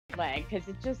leg because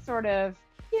it just sort of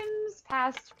skims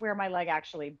past where my leg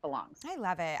actually belongs. I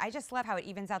love it. I just love how it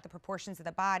evens out the proportions of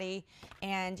the body.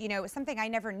 And, you know, it was something I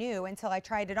never knew until I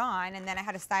tried it on. And then I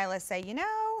had a stylist say, you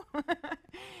know,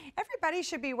 everybody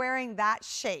should be wearing that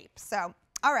shape. So,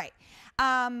 all right.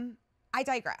 I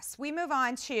digress. We move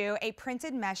on to a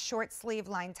printed mesh short sleeve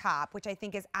line top, which I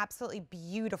think is absolutely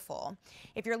beautiful.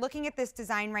 If you're looking at this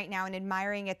design right now and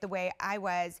admiring it the way I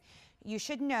was, you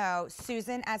should know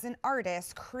Susan, as an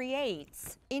artist,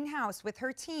 creates in-house with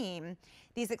her team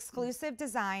these exclusive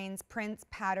designs, prints,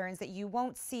 patterns that you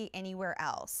won't see anywhere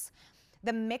else.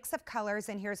 The mix of colors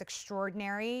in here is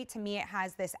extraordinary. To me, it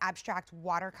has this abstract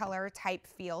watercolor type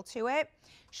feel to it.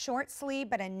 Short sleeve,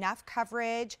 but enough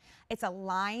coverage. It's a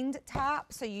lined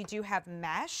top, so you do have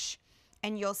mesh.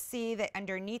 And you'll see that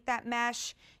underneath that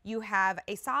mesh, you have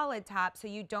a solid top, so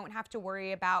you don't have to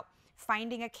worry about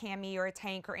finding a cami or a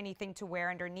tank or anything to wear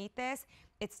underneath this.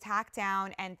 It's tacked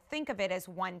down, and think of it as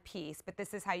one piece, but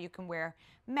this is how you can wear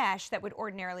mesh that would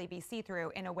ordinarily be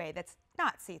see-through in a way that's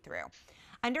not see-through.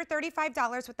 Under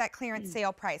 $35 with that clearance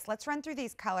sale price. Let's run through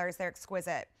these colors. They're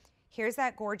exquisite. Here's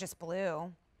that gorgeous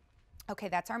blue. Okay,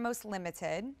 that's our most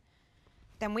limited.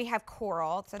 Then we have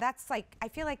coral. So that's like, I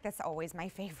feel like that's always my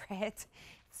favorite.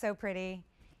 So pretty.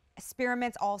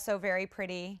 Experiment's also very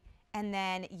pretty. And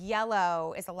then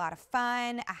yellow is a lot of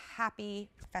fun, a happy,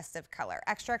 festive color.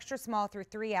 Extra, extra small through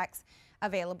 3X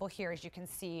available here, as you can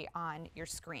see on your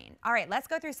screen. All right, let's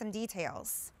go through some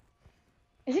details.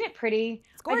 Isn't it pretty?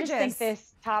 It's gorgeous. I just think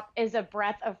this top is a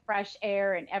breath of fresh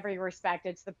air in every respect.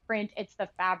 It's the print, it's the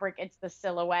fabric, it's the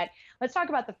silhouette. Let's talk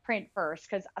about the print first,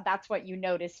 because that's what you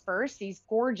notice first. These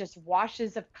gorgeous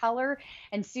washes of color.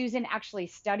 And Susan actually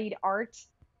studied art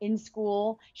in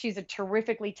school. She's a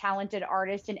terrifically talented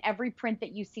artist, and every print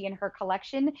that you see in her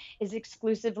collection is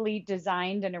exclusively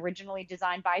designed and originally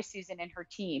designed by Susan and her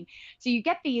team. So you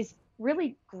get these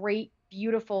really great,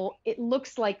 beautiful, it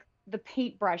looks like the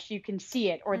paintbrush, you can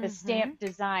see it, or the stamp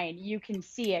design, you can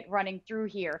see it running through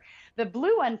here. The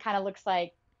blue one kind of looks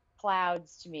like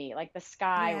clouds to me, like the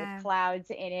sky with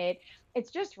clouds in it. It's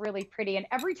just really pretty. And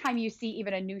every time you see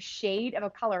even a new shade of a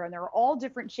color, and there are all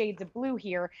different shades of blue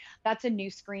here, that's a new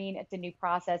screen, it's a new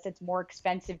process, it's more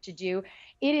expensive to do.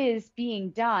 It is being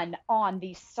done on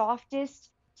the softest,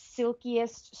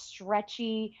 silkiest,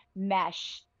 stretchy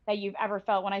mesh that you've ever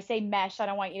felt. When I say mesh, I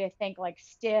don't want you to think like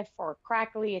stiff or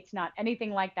crackly. It's not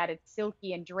anything like that. It's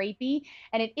silky and drapey,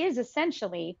 and it is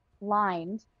essentially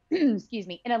lined, excuse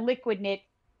me, in a liquid knit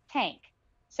tank.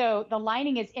 So the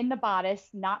lining is in the bodice,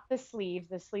 not the sleeves.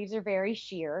 The sleeves are very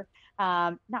sheer,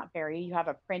 not very, you have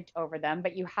a print over them,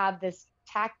 but you have this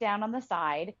tack down on the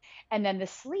side, and then the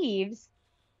sleeves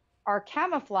are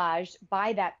camouflaged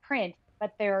by that print,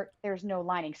 but there's no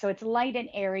lining. So it's light and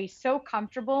airy, so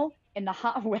comfortable in the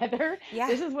hot weather. Yeah.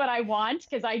 This is what I want,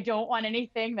 because I don't want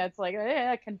anything that's like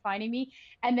confining me.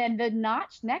 And then the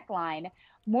notch neckline,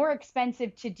 more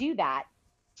expensive to do that.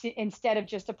 Instead of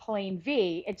just a plain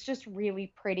V, it's just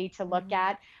really pretty to look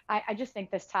at. I just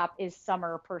think this top is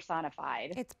summer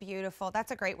personified. It's beautiful.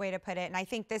 That's a great way to put it. And I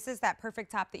think this is that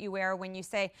perfect top that you wear when you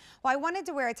say, well, I wanted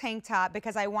to wear a tank top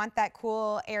because I want that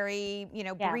cool, airy, you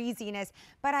know, breeziness,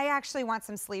 but I actually want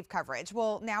some sleeve coverage.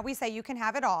 Well, now we say you can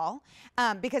have it all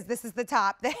because this is the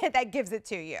top that gives it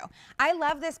to you. I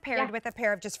love this paired with a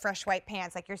pair of just fresh white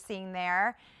pants like you're seeing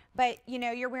there. But, you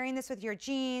know, you're wearing this with your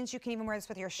jeans. You can even wear this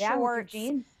with your shorts,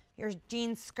 your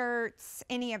jean skirts,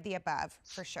 any of the above,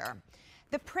 for sure.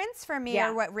 The prints for me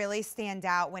are what really stand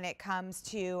out when it comes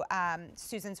to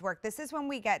Susan's work. This is when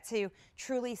we get to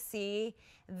truly see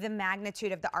the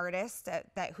magnitude of the artist,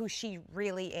 who she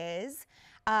really is.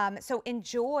 So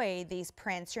enjoy these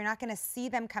prints. You're not going to see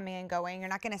them coming and going. You're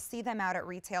not going to see them out at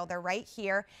retail. They're right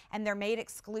here, and they're made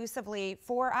exclusively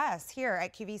for us here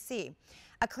at QVC.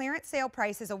 A clearance sale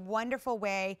price is a wonderful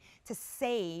way to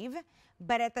save,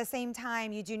 but at the same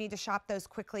time, you do need to shop those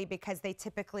quickly because they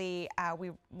typically,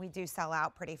 we do sell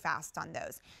out pretty fast on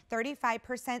those.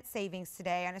 35% savings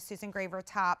today on a Susan Graver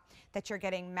top that you're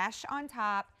getting mesh on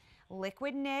top,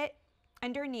 liquid knit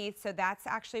underneath, so that's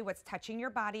actually what's touching your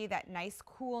body, that nice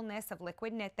coolness of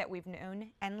liquid knit that we've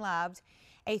known and loved.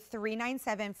 A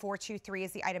 397423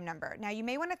 is the item number. Now you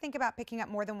may want to think about picking up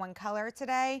more than one color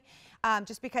today,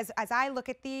 just because as I look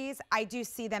at these, I do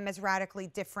see them as radically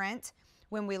different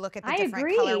when we look at the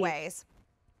different colorways.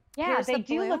 Yeah, they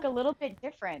do look a little bit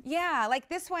different. Yeah, like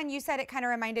this one, you said it kind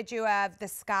of reminded you of the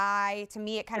sky. To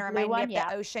me, it kind of reminded me of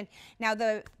the ocean. Now,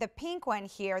 the pink one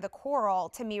here, the coral,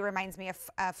 to me reminds me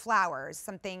of flowers,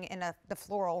 something in the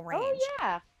floral range.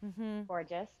 Oh, yeah.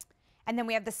 Gorgeous. And then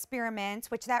we have the spearmint,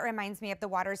 which that reminds me of the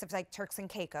waters of like Turks and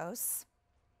Caicos.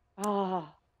 Oh.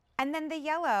 And then the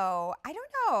yellow, I don't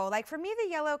know, like for me, the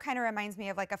yellow kind of reminds me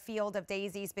of like a field of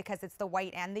daisies because it's the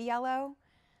white and the yellow.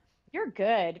 You're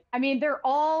good. I mean, they're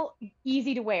all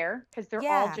easy to wear because they're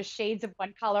all Yeah. just shades of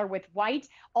one color with white,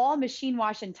 all machine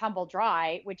wash and tumble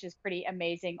dry, which is pretty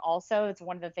amazing also. It's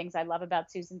one of the things I love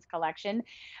about Susan's collection.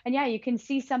 And yeah, you can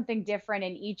see something different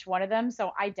in each one of them.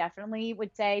 So I definitely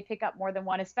would say pick up more than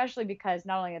one, especially because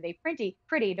not only are they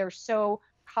pretty, they're so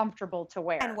comfortable to And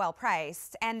wear. well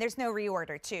priced, and there's no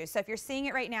reorder too. So if you're seeing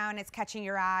it right now and it's catching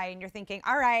your eye and you're thinking,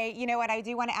 all right, you know what, I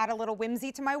do want to add a little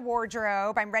whimsy to my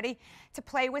wardrobe. I'm ready to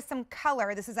play with some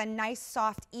color. This is a nice,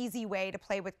 soft, easy way to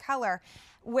play with color.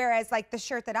 Whereas like the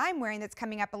shirt that I'm wearing that's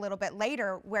coming up a little bit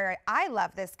later, where I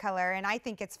love this color and I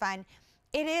think it's fun,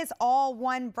 it is all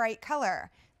one bright color.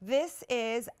 This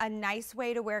is a nice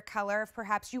way to wear color if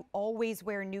perhaps you always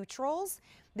wear neutrals.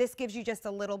 This gives you just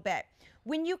a little bit.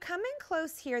 When you come in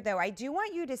close here though, I do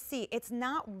want you to see it's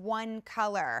not one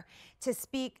color. To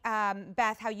speak,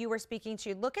 Beth, how you were speaking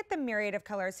to, look at the myriad of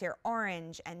colors here,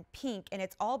 orange and pink, and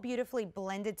it's all beautifully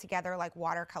blended together like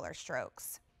watercolor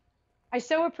strokes. I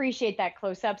so appreciate that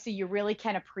close up so you really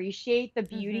can appreciate the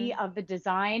beauty Mm-hmm. of the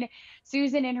design.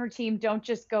 Susan and her team don't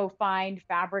just go find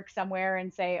fabric somewhere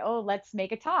and say, oh, let's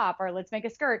make a top or let's make a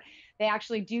skirt. They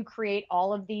actually do create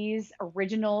all of these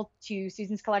original to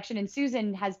Susan's collection. And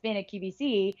Susan has been at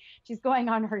QVC. She's going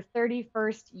on her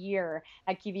 31st year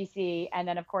at QVC. And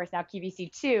then, of course, now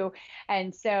QVC 2.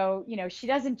 And so, she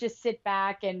doesn't just sit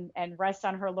back and rest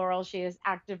on her laurels. She is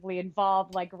actively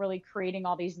involved, like really creating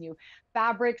all these new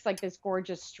fabrics, like this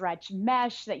gorgeous stretch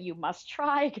mesh that you must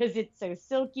try because it's so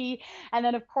silky. And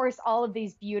then, of course, all of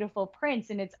these beautiful prints,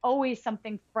 and it's always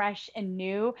something fresh and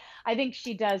new. I think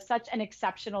she does such an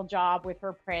exceptional job with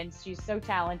her prints. She's so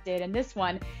talented. And this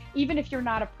one, even if you're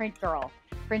not a print girl,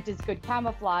 print is good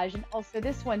camouflage. And also,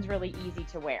 this one's really easy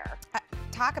to wear.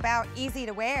 Talk about easy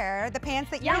to wear, the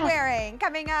pants that you're Yes. wearing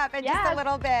coming up in just a Yes.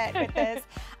 little bit with this.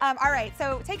 All right,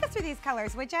 so take us through these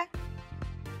colors, would you?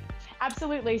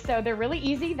 Absolutely. So they're really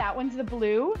easy. That one's the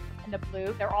blue, and the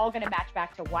blue, they're all going to match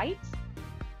back to white.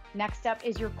 Next up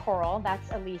is your coral. That's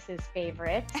Elise's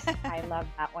favorite. I love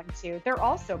that one too. They're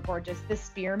also gorgeous. The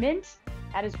spearmint,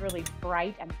 that is really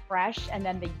bright and fresh. And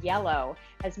then the yellow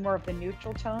has more of the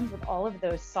neutral tones with all of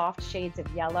those soft shades of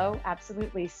yellow.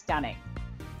 Absolutely stunning.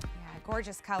 Yeah,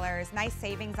 gorgeous colors. Nice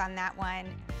savings on that one.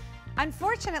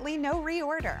 Unfortunately, no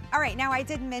reorder. All right, now I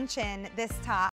did mention this top.